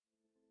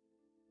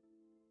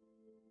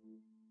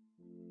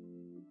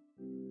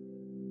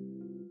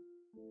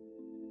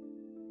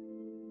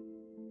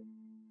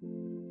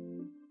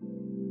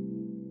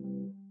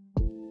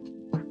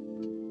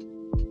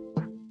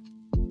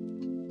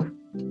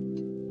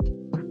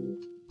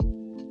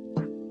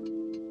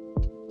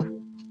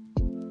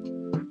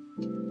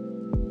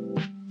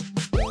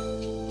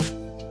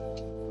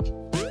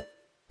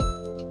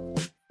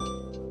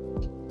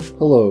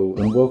Hello,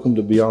 and welcome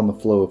to Beyond the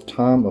Flow of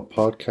Time, a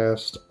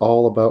podcast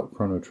all about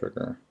Chrono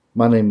Trigger.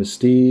 My name is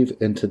Steve,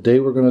 and today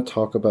we're going to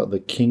talk about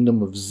the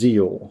Kingdom of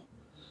Zeal.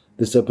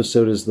 This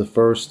episode is the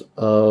first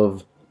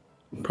of,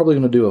 I'm probably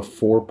going to do a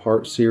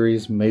 4-part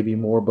series, maybe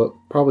more, but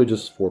probably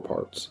just 4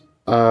 parts.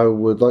 I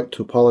would like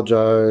to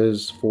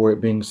apologize for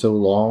it being so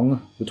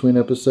long between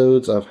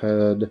episodes. I've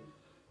had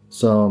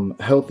some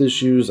health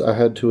issues I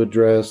had to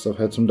address. I've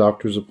had some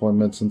doctor's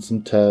appointments and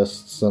some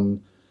tests,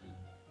 and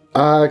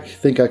I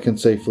think I can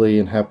safely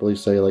and happily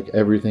say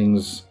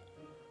everything's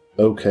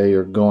okay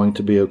or going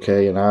to be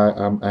okay, and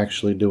I'm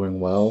actually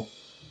doing well.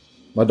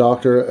 My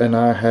doctor and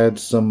I had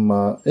some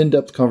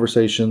in-depth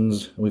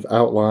conversations. We've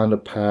outlined a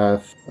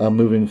path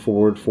moving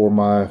forward for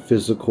my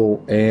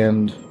physical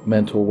and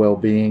mental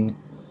well-being.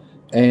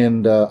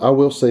 And I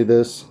will say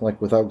this,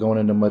 without going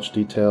into much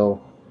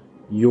detail,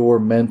 your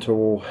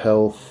mental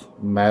health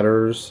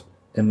matters,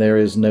 and there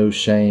is no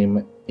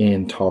shame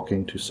in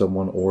talking to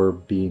someone or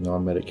being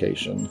on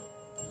medication.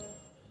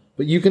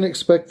 But you can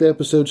expect the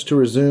episodes to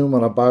resume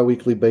on a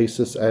bi-weekly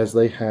basis as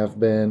they have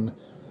been.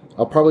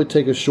 I'll probably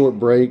take a short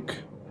break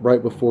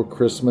right before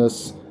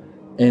Christmas,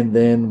 and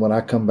then when I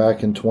come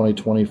back in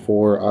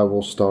 2024, I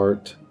will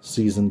start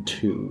Season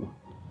 2.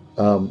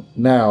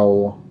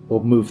 Now,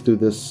 we'll move through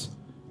this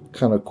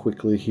kind of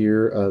quickly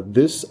here.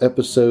 This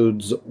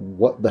episode's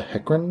What the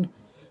Heckran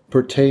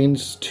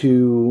pertains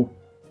to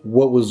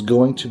what was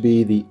going to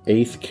be the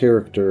 8th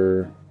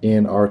character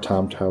in our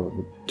time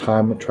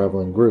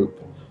traveling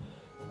group.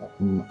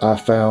 I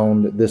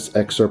found this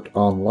excerpt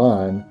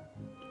online.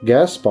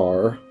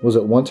 Gaspar was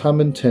at one time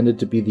intended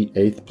to be the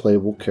 8th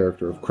playable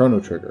character of Chrono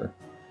Trigger.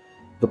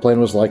 The plan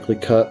was likely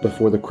cut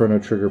before the Chrono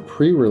Trigger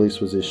pre-release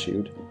was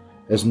issued,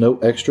 as no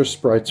extra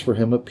sprites for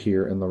him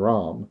appear in the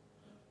ROM.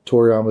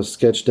 Toriyama's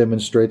sketch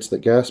demonstrates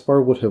that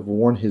Gaspar would have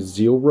worn his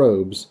Zeal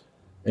robes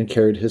and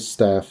carried his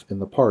staff in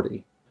the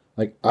party.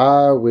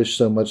 I wish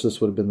so much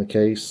this would have been the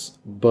case,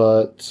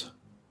 but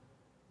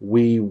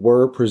we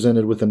were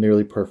presented with a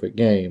nearly perfect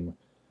game.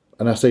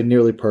 And I say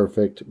nearly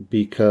perfect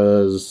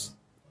because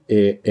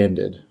it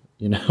ended,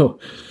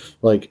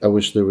 I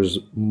wish there was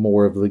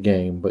more of the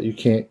game, but you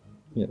can't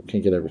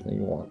get everything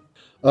you want.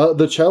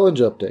 The challenge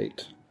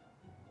update.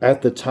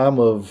 At the time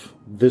of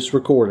this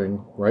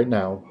recording, right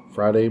now,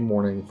 Friday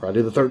morning,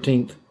 Friday the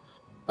 13th,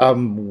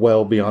 I'm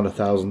well beyond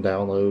 1,000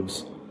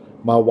 downloads.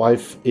 My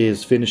wife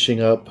is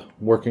finishing up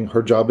working.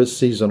 Her job is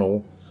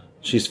seasonal.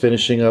 She's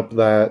finishing up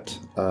that.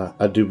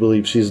 I do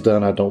believe she's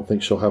done. I don't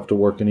think she'll have to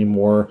work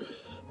anymore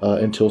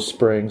until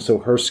spring. So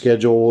her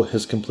schedule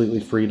has completely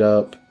freed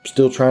up.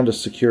 Still trying to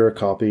secure a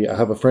copy. I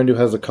have a friend who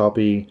has a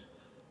copy,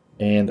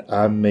 and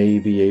I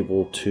might be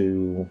able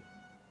to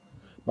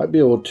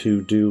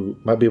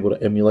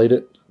emulate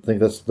it. I think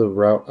that's the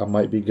route I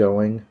might be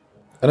going.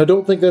 And I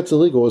don't think that's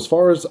illegal. As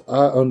far as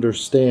I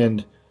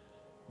understand,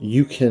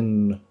 you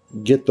can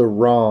get the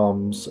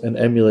ROMs and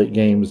emulate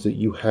games that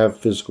you have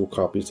physical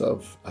copies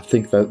of.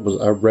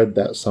 I read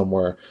that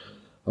somewhere.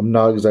 I'm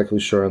not exactly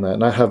sure on that.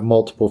 And I have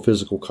multiple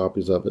physical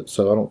copies of it,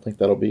 so I don't think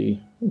that'll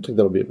be a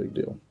big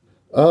deal.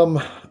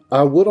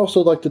 I would also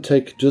like to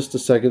take just a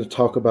second to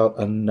talk about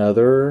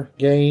another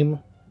game.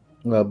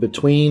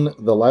 Between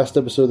the last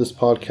episode of this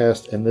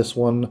podcast and this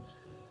one,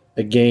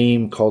 a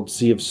game called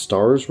Sea of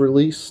Stars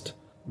released.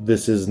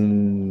 This is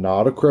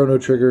not a Chrono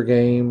Trigger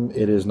game.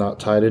 It is not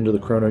tied into the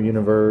Chrono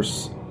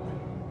universe.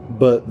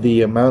 But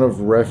the amount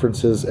of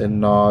references and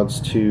nods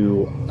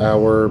to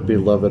our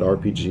beloved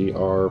RPG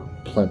are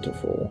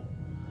plentiful.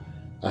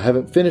 I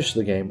haven't finished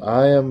the game.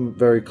 I am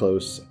very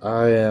close.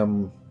 I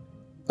am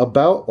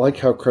about like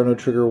how Chrono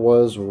Trigger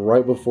was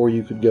right before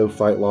you could go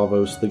fight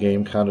Lavos. The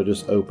game kind of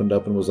just opened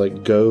up and was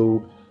like,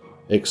 go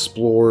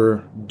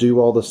explore, do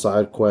all the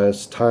side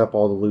quests, tie up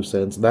all the loose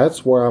ends.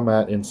 That's where I'm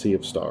at in Sea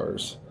of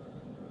Stars.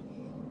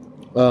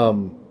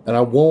 And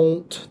I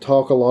won't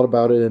talk a lot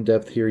about it in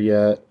depth here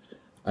yet.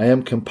 I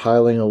am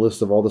compiling a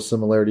list of all the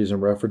similarities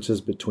and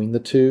references between the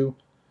two.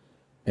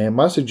 And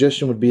my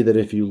suggestion would be that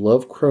if you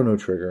love Chrono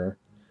Trigger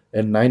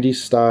and 90s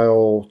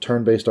style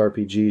turn-based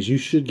RPGs, you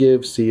should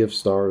give Sea of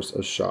Stars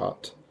a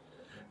shot.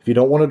 If you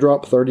don't want to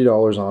drop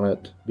 $30 on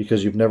it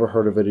because you've never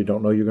heard of it, you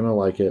don't know you're going to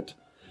like it.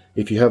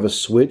 If you have a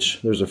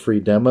Switch, there's a free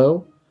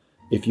demo.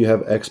 If you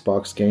have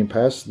Xbox Game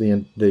Pass,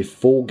 the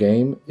full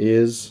game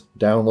is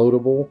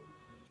downloadable.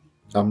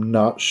 I'm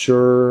not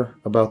sure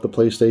about the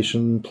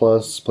PlayStation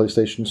Plus,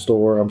 PlayStation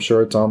Store. I'm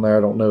sure it's on there. I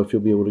don't know if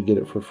you'll be able to get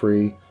it for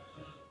free,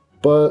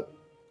 but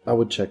I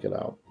would check it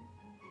out.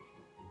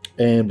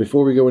 And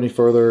before we go any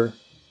further,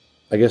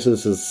 I guess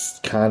this is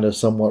kind of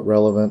somewhat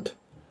relevant,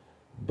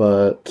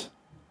 but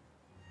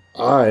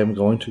I am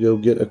going to go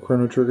get a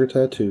Chrono Trigger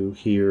tattoo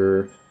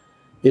here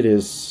It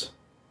is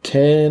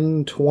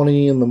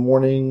 10:20 in the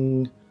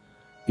morning,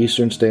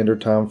 Eastern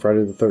Standard Time,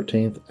 Friday the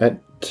 13th,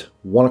 at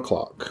 1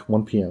 o'clock,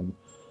 1 p.m.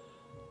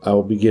 I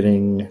will be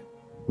getting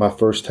my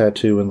first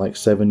tattoo in like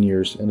 7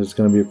 years, and it's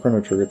going to be a Chrono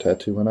Trigger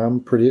tattoo, and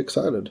I'm pretty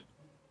excited.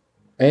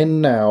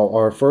 And now,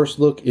 our first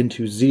look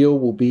into Zeal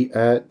will be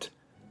at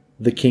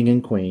the King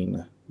and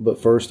Queen.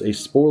 But first, a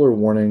spoiler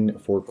warning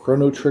for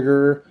Chrono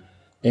Trigger,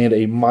 and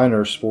a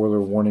minor spoiler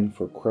warning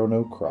for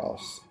Chrono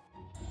Cross.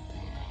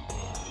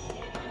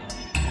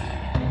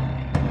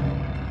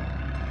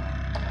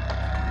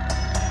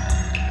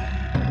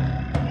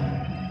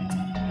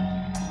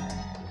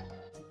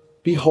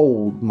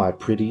 Behold, my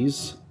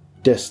pretties,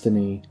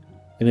 destiny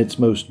in its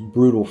most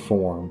brutal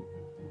form.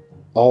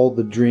 All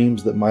the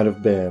dreams that might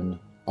have been,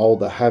 all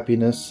the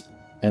happiness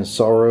and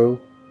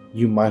sorrow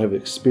you might have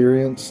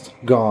experienced,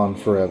 gone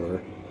forever.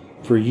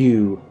 For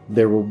you,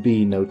 there will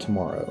be no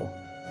tomorrow.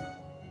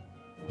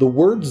 The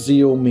word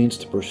zeal means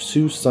to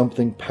pursue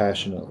something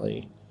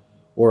passionately,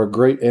 or a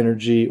great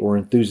energy or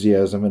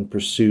enthusiasm in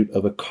pursuit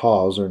of a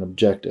cause or an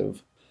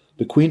objective.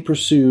 The queen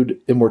pursued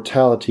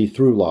immortality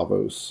through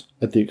Lavos,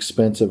 at the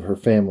expense of her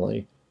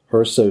family, her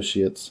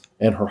associates,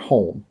 and her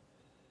home.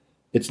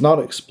 It's not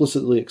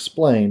explicitly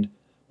explained,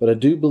 but I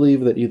do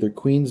believe that either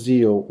Queen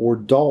Zeal or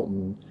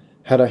Dalton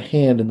had a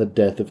hand in the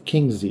death of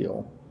King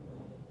Zeal.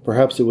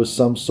 Perhaps it was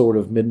some sort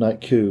of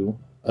midnight coup,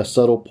 a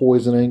subtle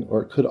poisoning,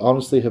 or it could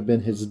honestly have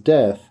been his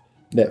death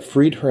that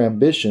freed her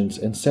ambitions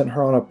and sent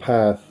her on a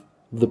path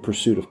of the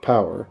pursuit of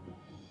power.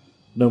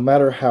 No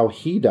matter how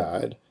he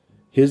died,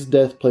 his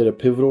death played a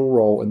pivotal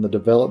role in the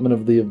development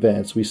of the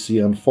events we see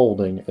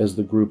unfolding as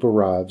the group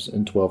arrives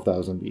in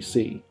 12,000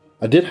 BC.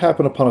 I did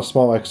happen upon a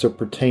small excerpt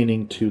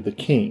pertaining to the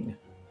king.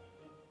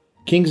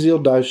 King Zeal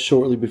dies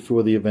shortly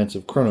before the events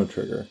of Chrono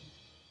Trigger.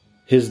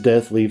 His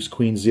death leaves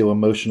Queen Zeal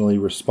emotionally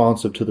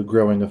responsive to the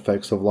growing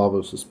effects of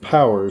Lavos'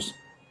 powers,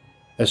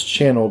 as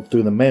channeled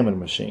through the Mammon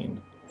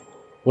Machine.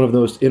 One of the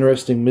most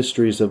interesting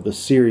mysteries of the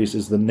series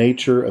is the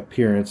nature,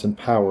 appearance, and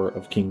power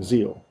of King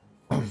Zeal.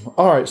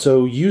 Alright,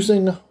 so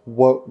using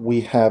what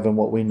we have and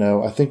what we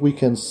know, I think we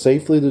can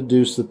safely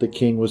deduce that the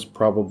king was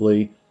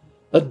probably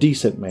a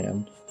decent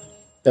man.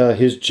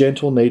 His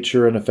gentle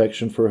nature and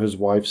affection for his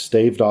wife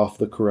staved off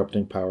the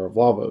corrupting power of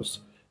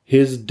Lavos.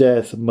 His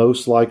death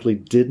most likely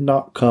did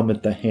not come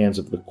at the hands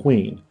of the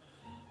queen,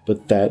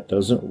 but that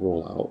doesn't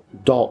rule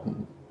out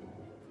Dalton.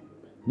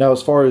 Now,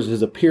 as far as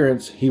his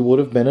appearance, he would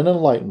have been an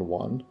enlightened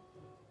one,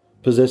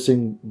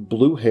 possessing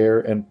blue hair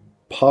and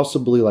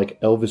possibly like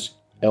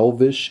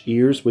elvish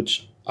ears,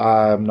 which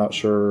I'm not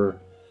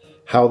sure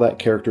how that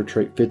character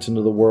trait fits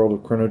into the world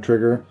of Chrono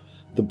Trigger.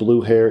 The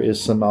blue hair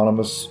is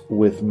synonymous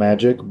with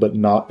magic, but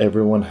not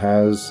everyone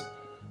has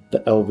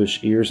the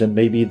elvish ears, and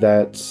maybe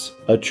that's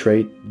a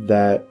trait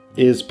that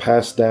is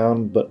passed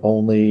down but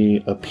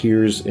only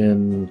appears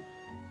in,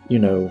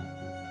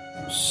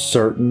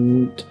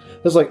 certain...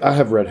 It's like, I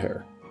have red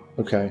hair.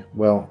 Okay,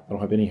 well, I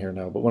don't have any hair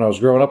now, but when I was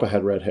growing up I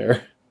had red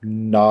hair.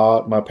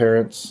 Not my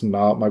parents,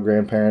 not my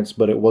grandparents,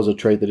 but it was a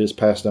trait that is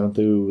passed down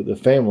through the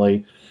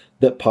family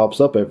that pops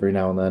up every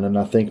now and then, and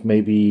I think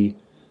maybe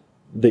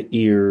the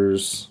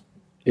ears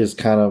is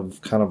kind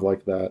of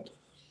like that.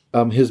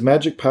 His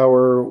magic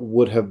power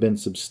would have been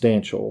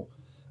substantial,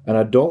 and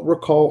I don't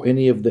recall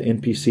any of the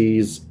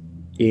NPCs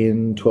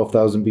in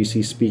 12,000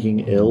 BC speaking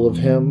ill of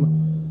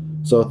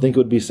him, so I think it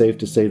would be safe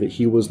to say that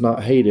he was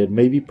not hated,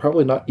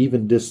 probably not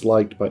even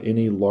disliked by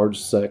any large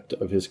sect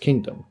of his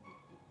kingdom.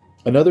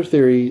 Another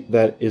theory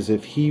that is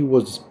if he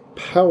was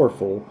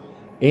powerful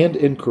and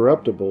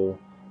incorruptible,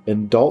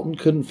 and Dalton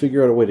couldn't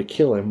figure out a way to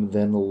kill him,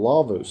 then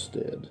Lavos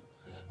did.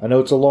 I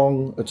know it's a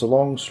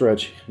long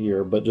stretch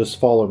here, but just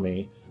follow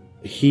me.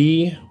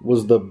 He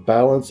was the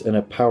balance in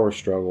a power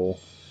struggle,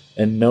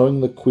 and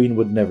knowing the queen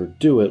would never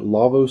do it,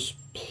 Lavos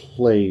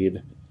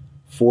played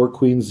for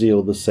Queen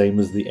Zeal the same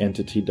as the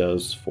entity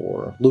does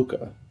for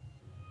Luca.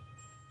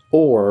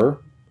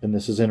 Or, and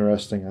this is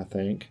interesting I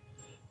think,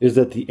 is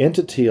that the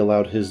entity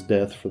allowed his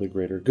death for the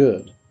greater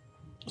good.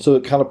 So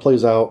it kind of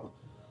plays out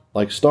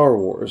like Star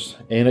Wars.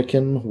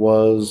 Anakin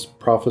was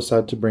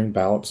prophesied to bring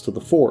balance to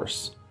the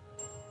Force.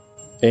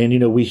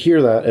 And, we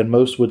hear that, and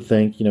most would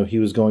think, he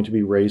was going to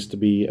be raised to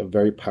be a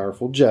very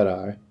powerful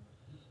Jedi.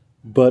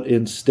 But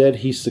instead,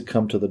 he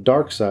succumbed to the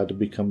dark side to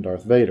become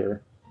Darth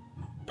Vader,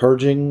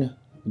 purging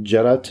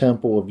Jedi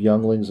Temple of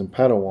younglings and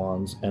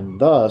Padawans, and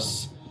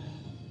thus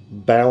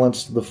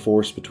balanced the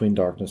Force between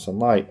darkness and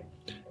light.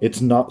 It's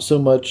not so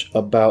much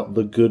about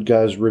the good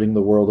guys ridding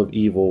the world of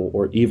evil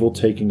or evil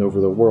taking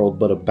over the world,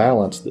 but a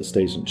balance that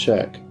stays in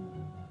check.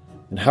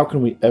 And how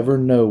can we ever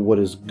know what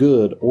is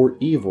good or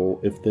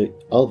evil if the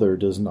other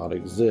does not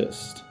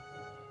exist?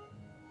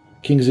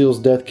 King Zeal's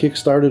death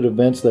kickstarted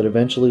events that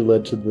eventually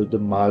led to the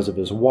demise of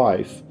his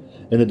wife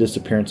and the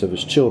disappearance of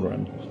his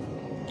children.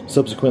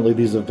 Subsequently,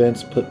 these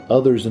events put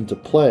others into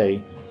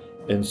play,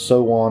 and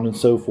so on and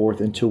so forth,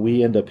 until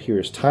we end up here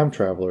as time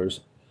travelers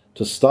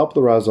to stop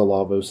the rise of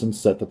Lavos and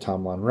set the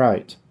timeline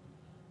right.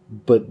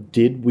 But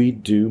did we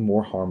do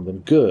more harm than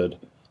good?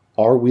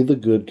 Are we the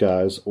good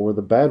guys or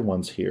the bad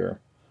ones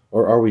here?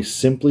 Or are we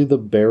simply the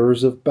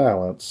bearers of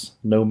balance,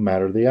 no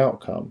matter the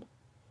outcome?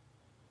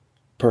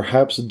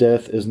 Perhaps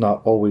death is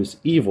not always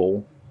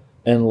evil,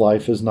 and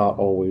life is not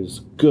always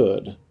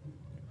good.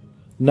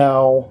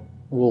 Now,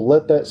 we'll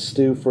let that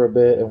stew for a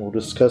bit, and we'll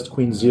discuss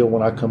Queen Zeal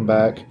when I come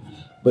back.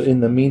 But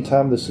in the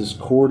meantime, this is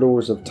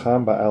Corridors of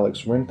Time by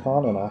Alex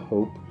Rincon, and I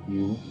hope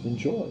you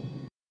enjoy.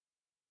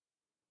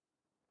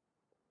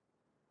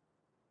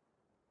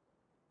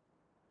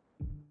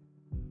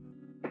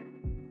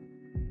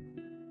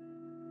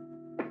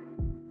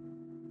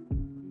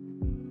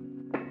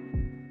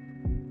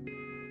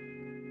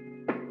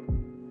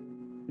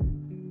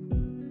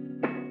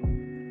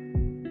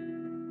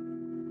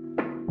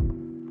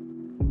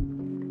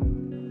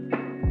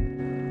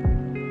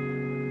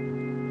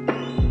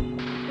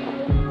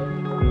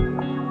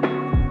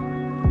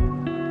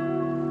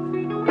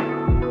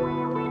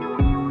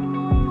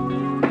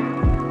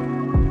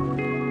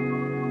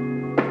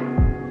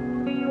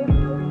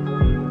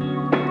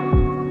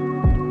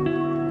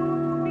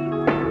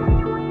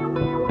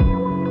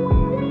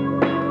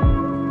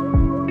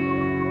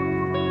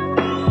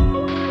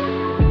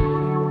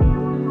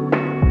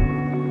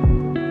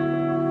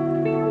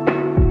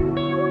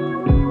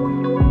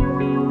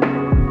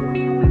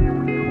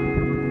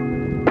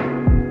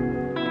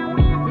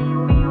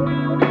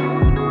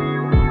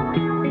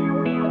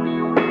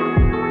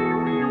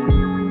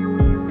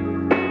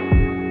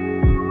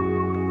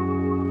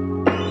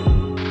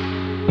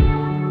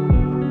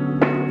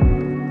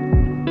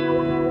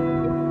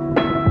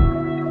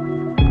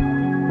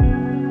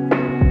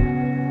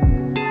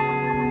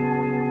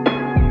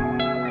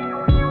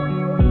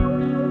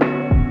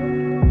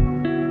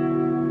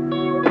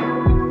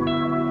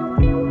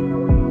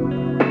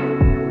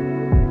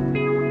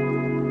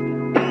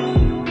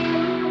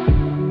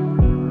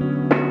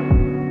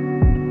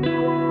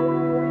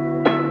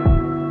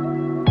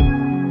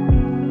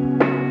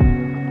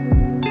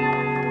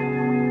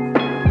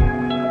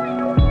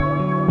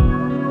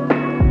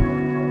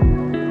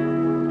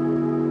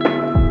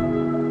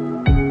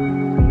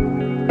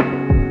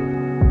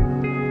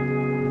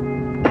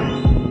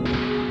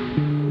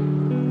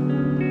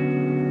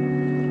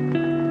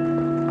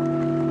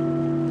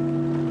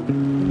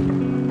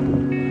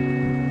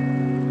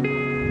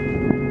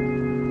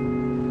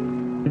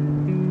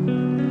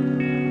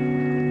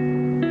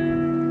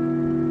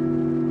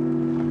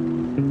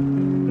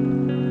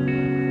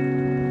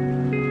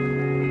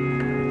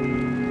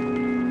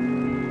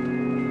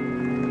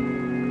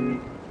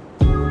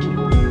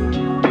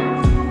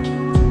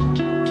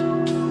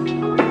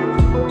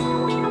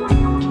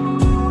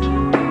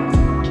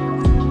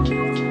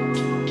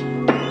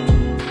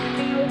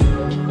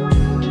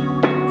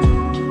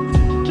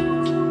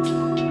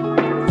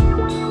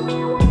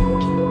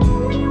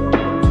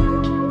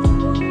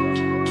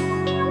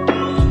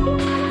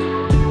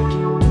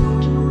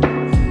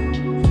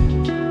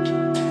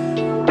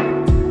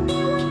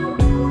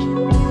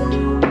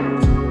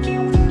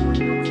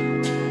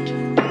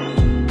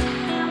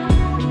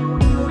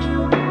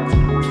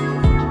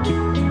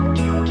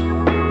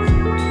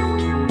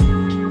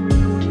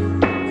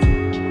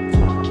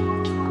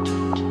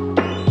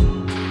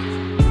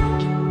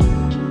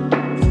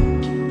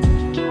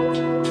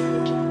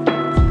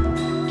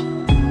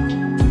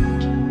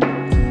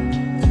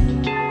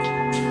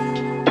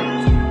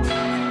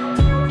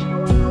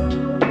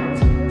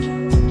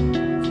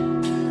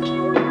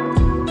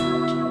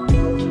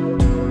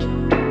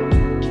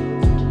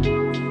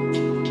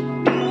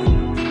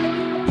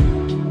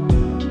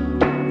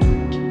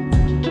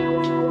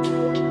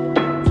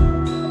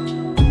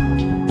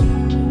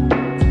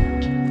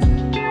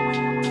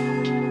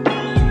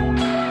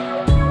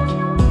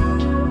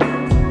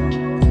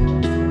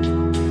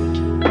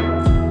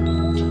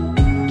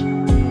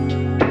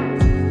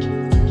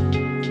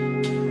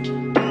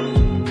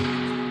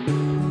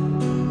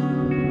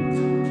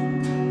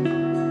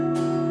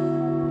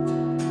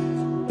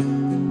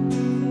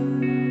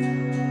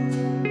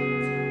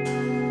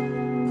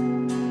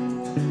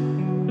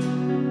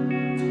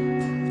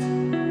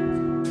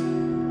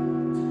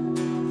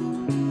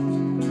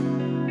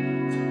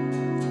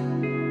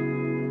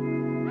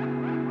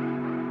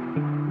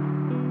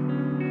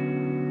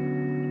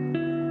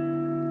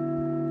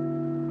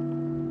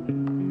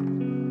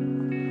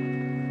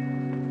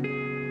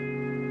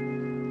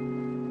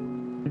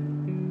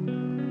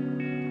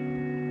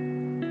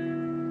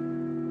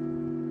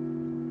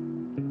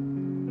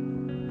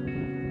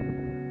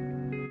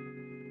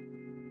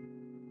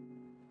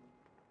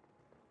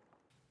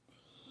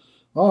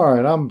 All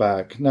right, I'm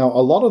back. Now,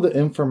 a lot of the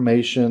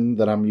information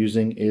that I'm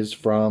using is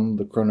from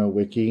the Chrono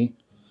Wiki.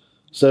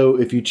 So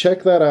if you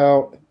check that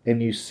out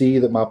and you see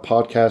that my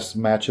podcast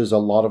matches a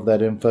lot of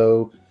that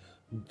info,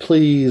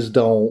 please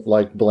don't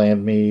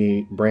brand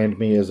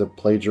me as a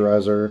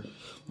plagiarizer.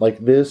 Like,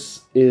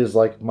 this is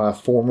like my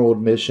formal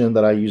admission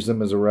that I use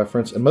them as a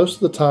reference, and most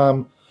of the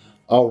time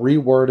I'll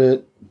reword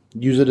it,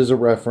 use it as a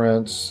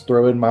reference,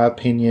 throw in my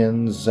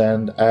opinions,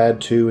 and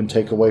add to and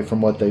take away from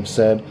what they've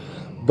said.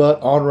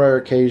 But on rare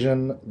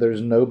occasion, there's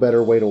no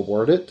better way to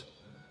word it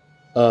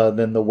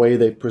than the way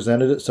they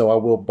presented it, so I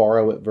will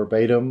borrow it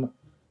verbatim.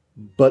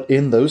 But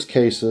in those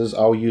cases,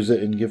 I'll use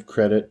it and give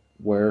credit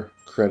where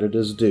credit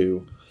is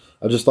due.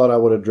 I just thought I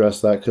would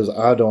address that because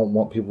I don't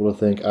want people to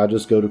think I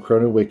just go to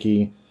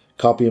ChronoWiki,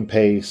 copy and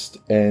paste,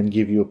 and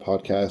give you a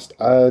podcast.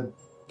 I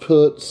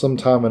put some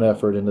time and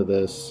effort into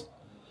this,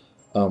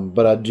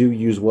 but I do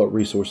use what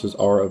resources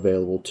are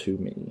available to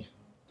me.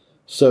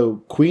 So,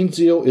 Queen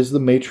Zeal is the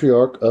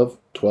matriarch of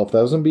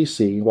 12,000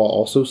 BC, while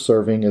also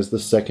serving as the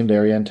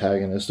secondary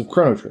antagonist of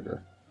Chrono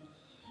Trigger.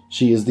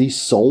 She is the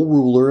sole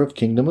ruler of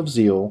Kingdom of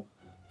Zeal,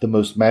 the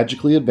most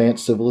magically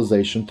advanced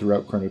civilization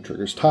throughout Chrono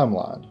Trigger's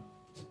timeline.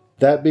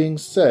 That being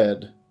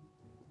said,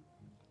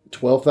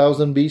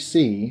 12,000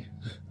 BC,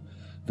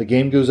 the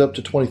game goes up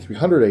to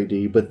 2300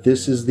 AD, but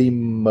this is the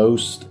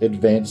most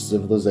advanced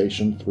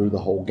civilization through the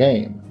whole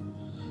game.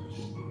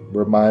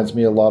 Reminds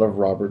me a lot of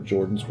Robert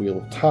Jordan's Wheel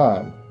of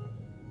Time.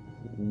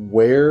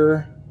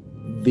 Where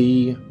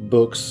the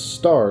books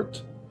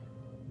start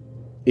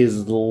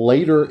is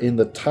later in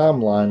the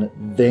timeline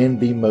than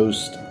the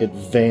most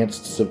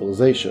advanced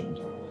civilization.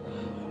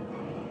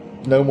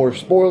 No more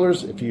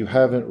spoilers if you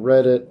haven't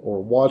read it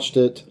or watched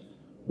it,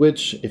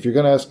 which, if you're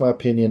going to ask my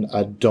opinion,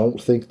 I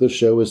don't think the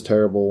show is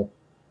terrible.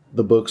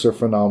 The books are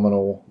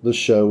phenomenal. The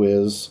show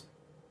is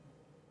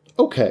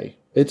okay.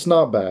 It's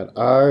not bad.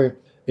 I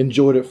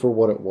enjoyed it for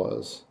what it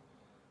was.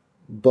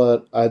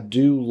 But I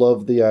do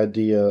love the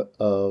idea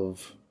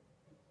of,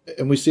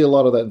 and we see a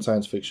lot of that in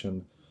science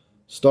fiction,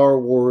 Star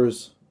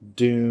Wars,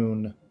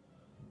 Dune,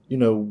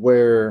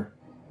 where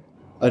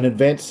an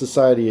advanced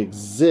society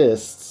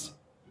exists,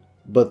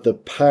 but the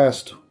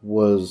past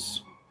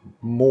was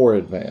more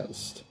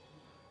advanced.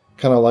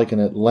 Kind of like an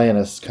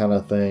Atlantis kind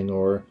of thing,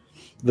 or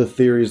the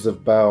theories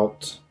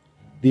about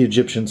the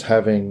Egyptians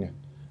having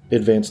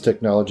advanced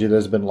technology that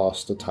has been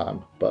lost to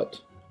time. But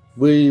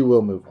we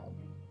will move on.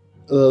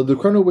 The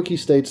ChronoWiki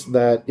states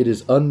that it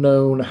is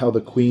unknown how the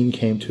Queen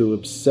came to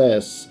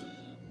obsess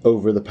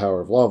over the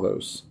power of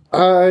Lavos.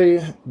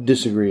 I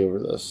disagree over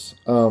this.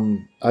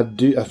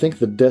 I think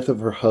the death of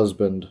her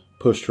husband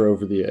pushed her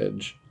over the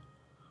edge.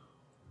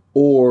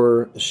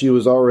 Or she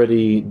was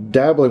already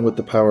dabbling with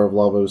the power of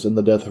Lavos and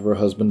the death of her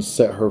husband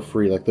set her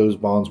free, like those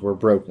bonds were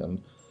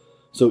broken.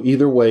 So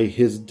either way,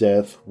 his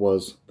death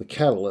was the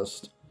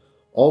catalyst.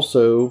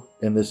 Also,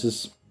 and this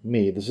is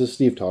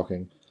Steve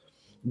talking,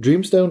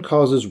 Dreamstone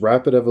causes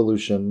rapid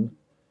evolution,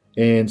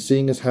 and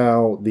seeing as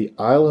how the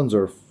islands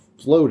are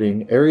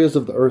floating, areas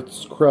of the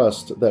Earth's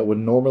crust that would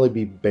normally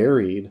be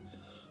buried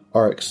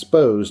are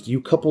exposed.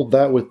 You couple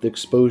that with the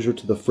exposure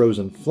to the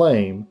frozen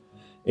flame,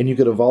 and you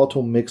get a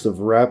volatile mix of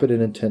rapid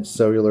and intense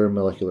cellular and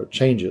molecular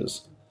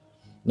changes.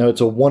 Now,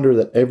 it's a wonder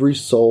that every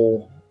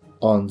soul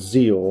on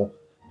Zeal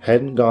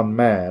hadn't gone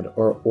mad,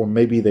 or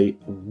maybe they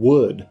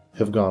would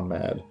have gone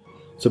mad.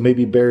 So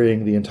maybe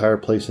burying the entire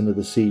place into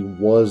the sea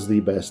was the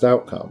best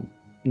outcome.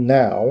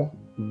 Now,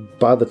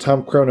 by the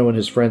time Chrono and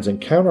his friends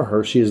encounter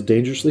her, she is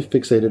dangerously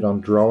fixated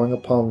on drawing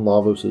upon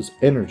Lavos'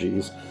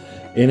 energies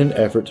in an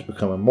effort to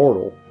become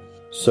immortal.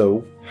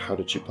 So, how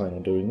did she plan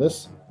on doing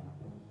this?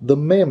 The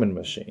Mammon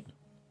Machine.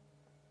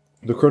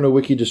 The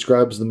ChronoWiki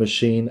describes the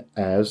machine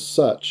as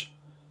such.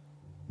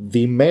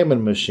 The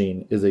Mammon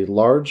Machine is a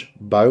large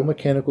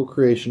biomechanical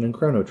creation in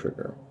Chrono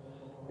Trigger,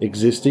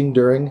 existing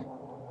during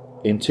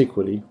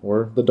Antiquity,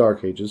 or the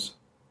Dark Ages,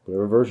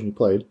 whatever version you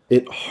played.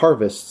 It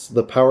harvests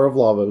the power of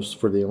Lavos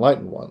for the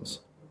Enlightened Ones.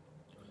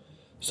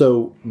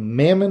 So,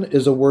 Mammon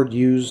is a word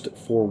used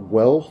for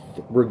wealth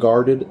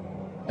regarded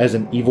as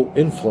an evil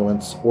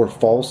influence or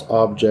false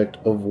object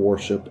of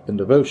worship and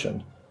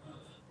devotion.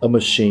 A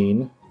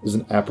machine is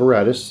an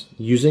apparatus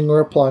using or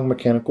applying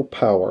mechanical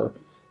power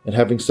and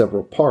having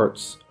several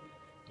parts,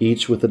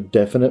 each with a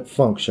definite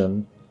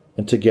function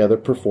and together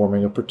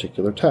performing a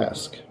particular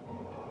task.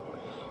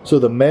 So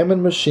the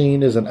Mammon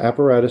Machine is an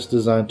apparatus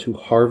designed to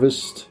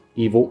harvest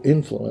evil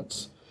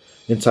influence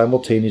and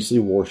simultaneously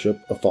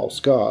worship a false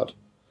god.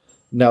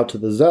 Now to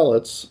the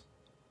Zealots,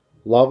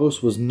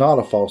 Lavos was not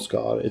a false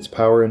god. Its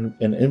power and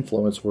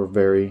influence were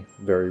very,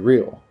 very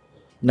real.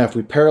 Now if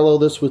we parallel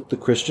this with the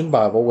Christian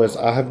Bible, as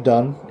I have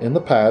done in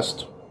the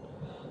past,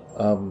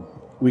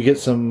 we get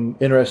some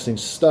interesting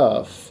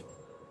stuff.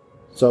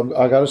 So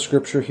I got a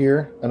scripture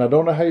here, and I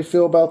don't know how you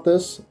feel about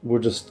this.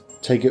 We'll just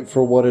take it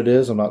for what it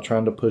is. I'm not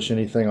trying to push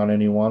anything on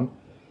anyone.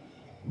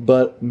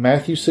 But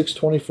Matthew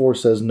 6:24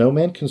 says, "No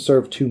man can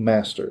serve two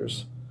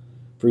masters,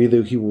 for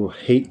either he will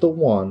hate the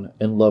one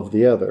and love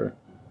the other,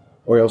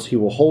 or else he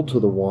will hold to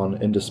the one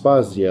and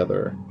despise the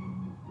other.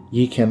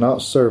 Ye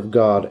cannot serve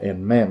God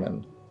and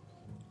mammon."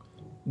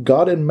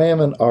 God and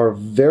mammon are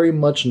very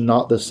much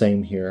not the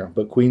same here,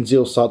 but Queen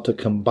Zeal sought to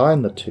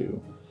combine the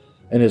two.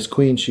 And as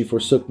queen, she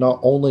forsook not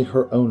only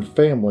her own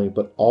family,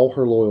 but all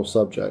her loyal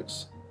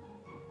subjects.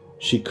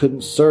 She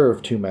couldn't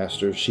serve two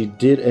masters. She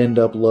did end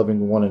up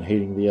loving one and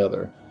hating the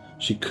other.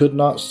 She could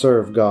not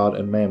serve God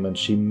and mammon.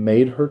 She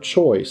made her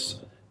choice,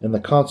 and the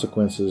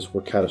consequences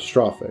were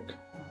catastrophic.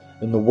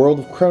 In the world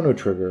of Chrono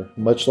Trigger,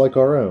 much like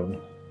our own,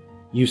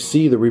 you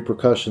see the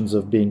repercussions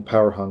of being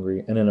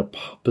power-hungry and in a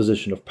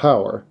position of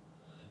power.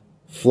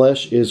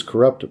 Flesh is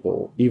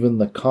corruptible. Even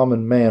the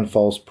common man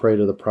falls prey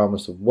to the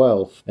promise of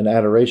wealth and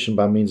adoration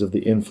by means of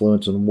the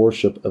influence and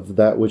worship of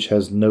that which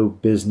has no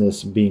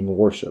business being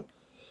worshipped.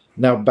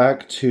 Now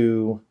back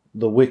to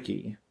the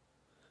wiki.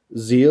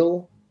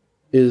 Zeal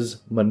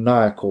is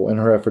maniacal in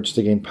her efforts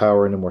to gain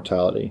power and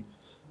immortality.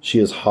 She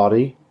is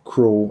haughty,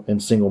 cruel,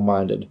 and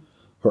single-minded.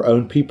 Her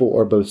own people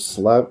are both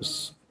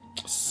slavishly,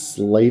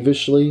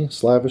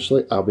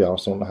 I'll be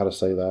honest, I don't know how to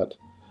say that,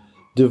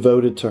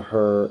 devoted to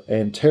her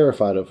and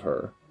terrified of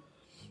her.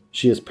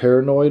 She is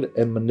paranoid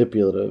and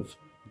manipulative,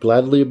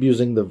 gladly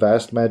abusing the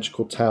vast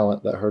magical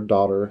talent that her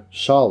daughter,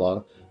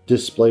 Shala,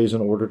 displays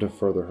in order to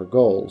further her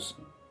goals.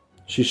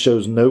 She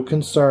shows no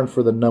concern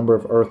for the number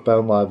of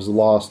earthbound lives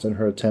lost in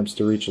her attempts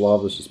to reach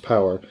Lavos'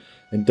 power,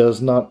 and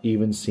does not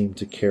even seem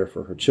to care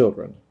for her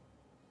children.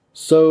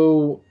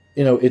 So,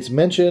 it's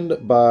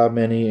mentioned by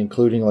many,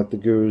 including like the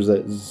gurus,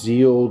 that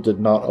Zeal did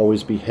not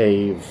always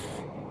behave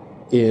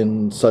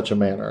in such a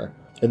manner.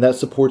 And that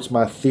supports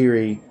my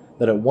theory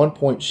that at one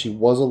point she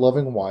was a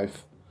loving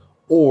wife,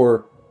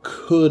 or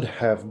could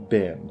have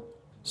been.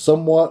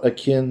 Somewhat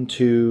akin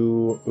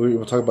to,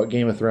 we'll talk about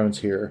Game of Thrones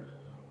here,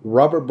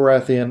 Robert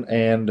Baratheon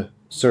and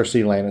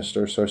Cersei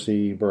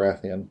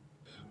Baratheon.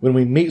 When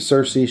we meet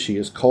Cersei, she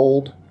is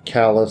cold,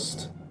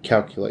 calloused,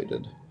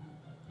 calculated.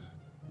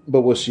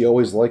 But was she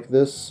always like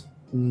this?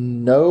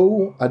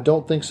 No, I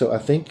don't think so. I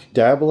think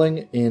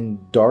dabbling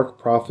in dark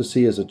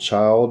prophecy as a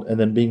child and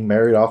then being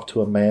married off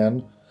to a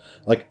man,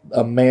 like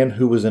a man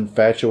who was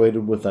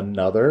infatuated with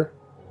another,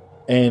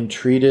 and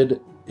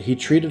he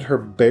treated her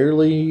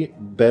barely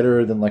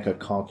better than like a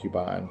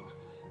concubine.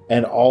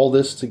 And all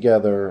this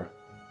together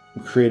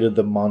created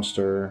the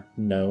monster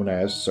known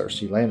as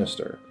Cersei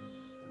Lannister.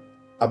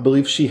 I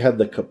believe she had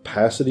the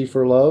capacity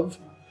for love,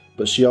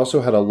 but she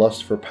also had a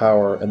lust for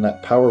power, and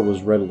that power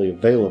was readily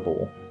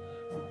available.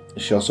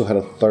 She also had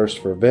a thirst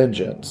for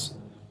vengeance,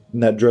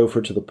 and that drove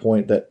her to the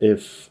point that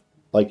if,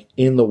 like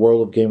in the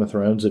world of Game of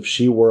Thrones, if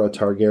she were a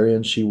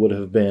Targaryen, she would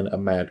have been a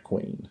mad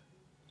queen.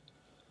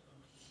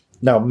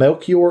 Now,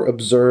 Melchior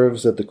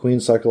observes that the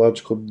queen's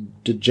psychological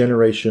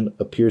degeneration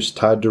appears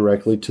tied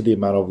directly to the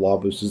amount of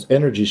Lavos'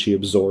 energy she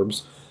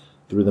absorbs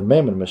through the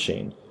Mammon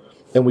machine.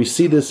 And we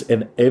see this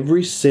in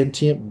every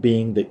sentient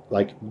being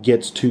that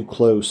gets too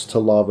close to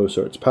Lavos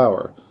or its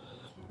power.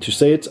 To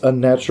say it's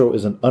unnatural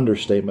is an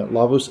understatement.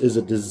 Lavos is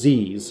a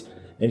disease,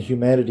 and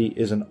humanity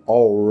is an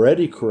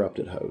already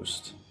corrupted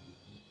host.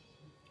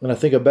 And I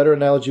think a better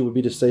analogy would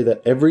be to say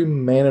that every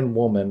man and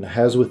woman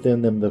has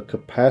within them the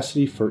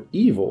capacity for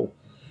evil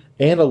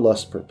and a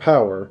lust for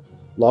power,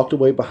 locked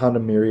away behind a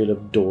myriad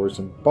of doors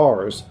and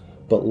bars,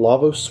 but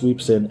Lavos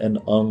sweeps in and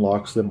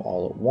unlocks them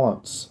all at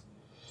once.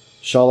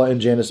 Shala and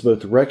Janis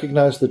both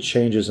recognize the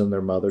changes in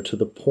their mother to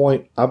the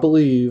point, I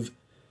believe,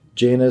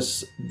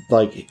 Janis,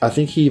 I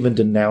think he even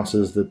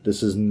denounces that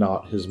this is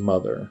not his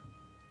mother.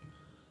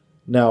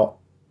 Now,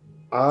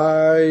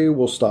 I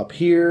will stop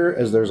here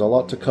as there's a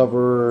lot to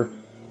cover,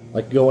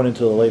 going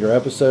into the later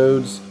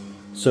episodes.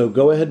 So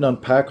go ahead and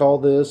unpack all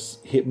this.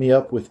 Hit me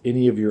up with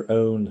any of your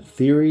own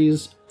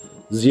theories.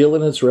 Zeal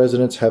and its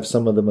residents have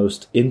some of the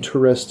most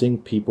interesting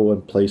people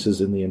and places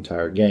in the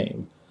entire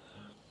game.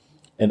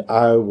 And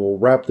I will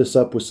wrap this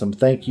up with some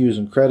thank yous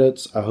and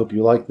credits. I hope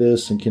you like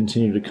this and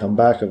continue to come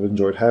back. I've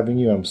enjoyed having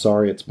you. I'm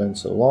sorry it's been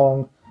so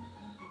long.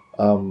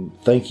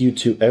 Thank you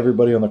to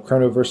everybody on the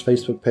Chronoverse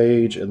Facebook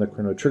page and the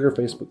Chrono Trigger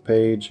Facebook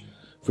page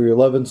for your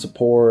love and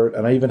support.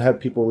 And I even had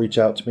people reach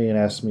out to me and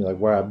ask me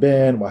where I've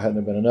been, why hadn't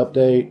there been an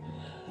update.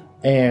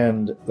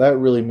 And that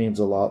really means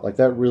a lot.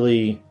 That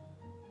really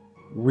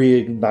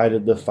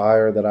reignited the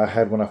fire that I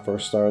had when I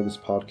first started this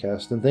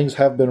podcast. And things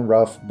have been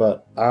rough,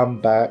 but I'm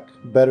back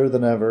better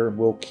than ever.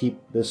 We'll keep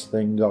this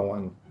thing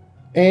going.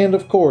 And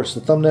of course,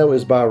 the thumbnail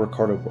is by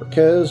Ricardo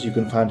Borquez. You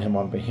can find him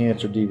on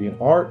Behance or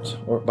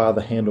DeviantArt, or by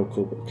the handle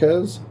Cool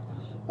Borquez.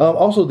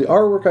 Also, the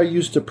artwork I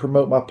used to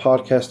promote my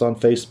podcast on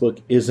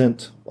Facebook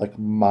isn't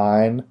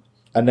mine.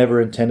 I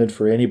never intended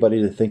for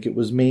anybody to think it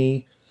was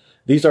me.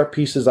 These are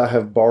pieces I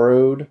have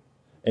borrowed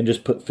and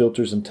just put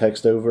filters and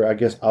text over. I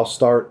guess I'll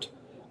start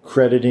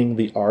crediting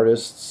the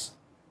artists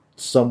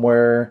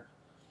somewhere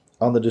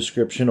on the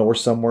description or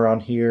somewhere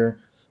on here.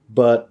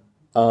 But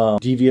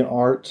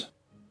DeviantArt.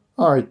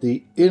 Alright,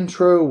 the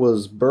intro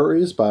was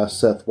Burries by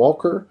Seth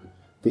Walker.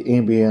 The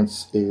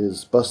ambience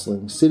is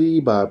Bustling City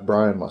by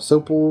Brian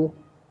Masopel.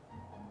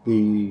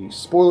 The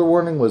spoiler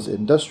warning was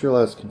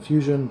Industrialized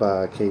Confusion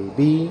by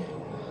KB.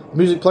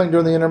 Music playing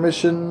during the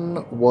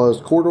intermission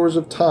was Corridors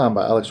of Time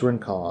by Alex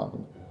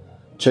Rincon.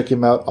 Check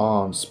him out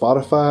on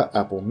Spotify,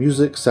 Apple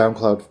Music,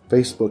 SoundCloud,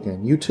 Facebook,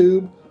 and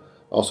YouTube.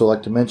 Also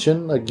like to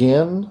mention,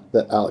 again,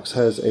 that Alex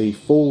has a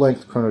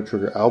full-length Chrono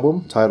Trigger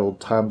album titled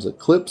Time's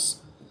Eclipse,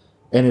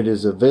 and it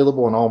is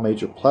available on all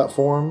major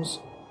platforms.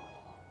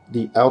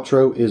 The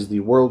outro is The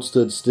World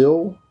Stood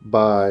Still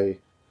by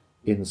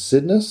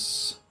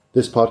Insidness.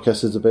 This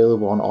podcast is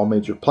available on all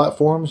major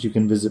platforms. You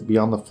can visit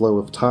Beyond the Flow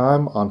of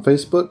Time on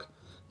Facebook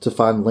to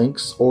find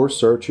links or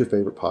search your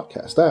favorite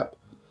podcast app.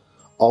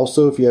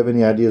 Also, if you have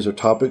any ideas or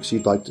topics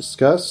you'd like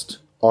discussed,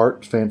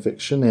 art,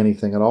 fanfiction,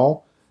 anything at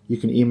all, you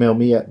can email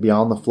me at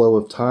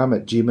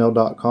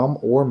beyondtheflowoftime@gmail.com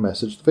or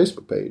message the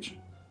Facebook page.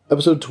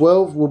 Episode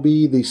 12 will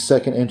be the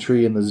second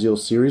entry in the Zeal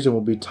series and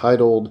will be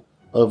titled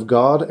Of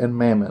God and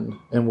Mammon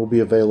and will be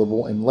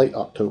available in late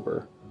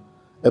October.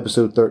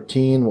 Episode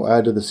 13 will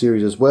add to the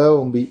series as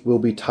well and will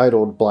be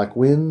titled Black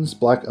Winds,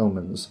 Black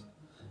Omens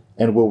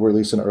and will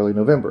release in early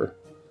November.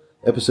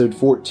 Episode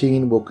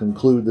 14 will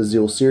conclude the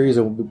Zeal series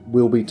and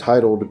will be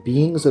titled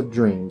Beings of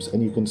Dreams,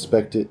 and you can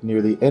expect it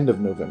near the end of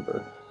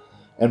November.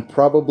 And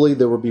probably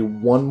there will be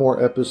one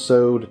more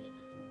episode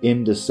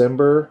in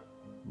December.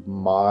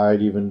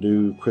 Might even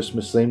do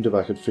Christmas themed if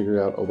I could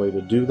figure out a way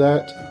to do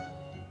that.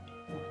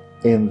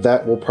 And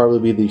that will probably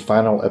be the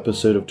final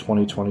episode of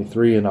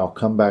 2023, and I'll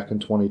come back in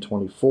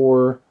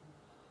 2024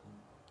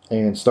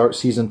 and start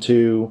season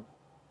 2.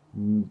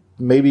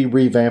 Maybe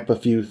revamp a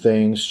few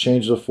things,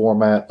 change the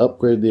format,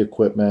 upgrade the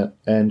equipment,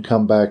 and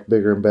come back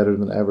bigger and better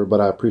than ever.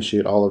 But I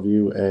appreciate all of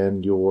you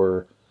and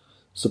your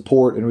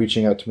support and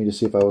reaching out to me to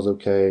see if I was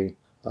okay.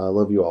 I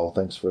love you all.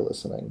 Thanks for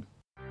listening.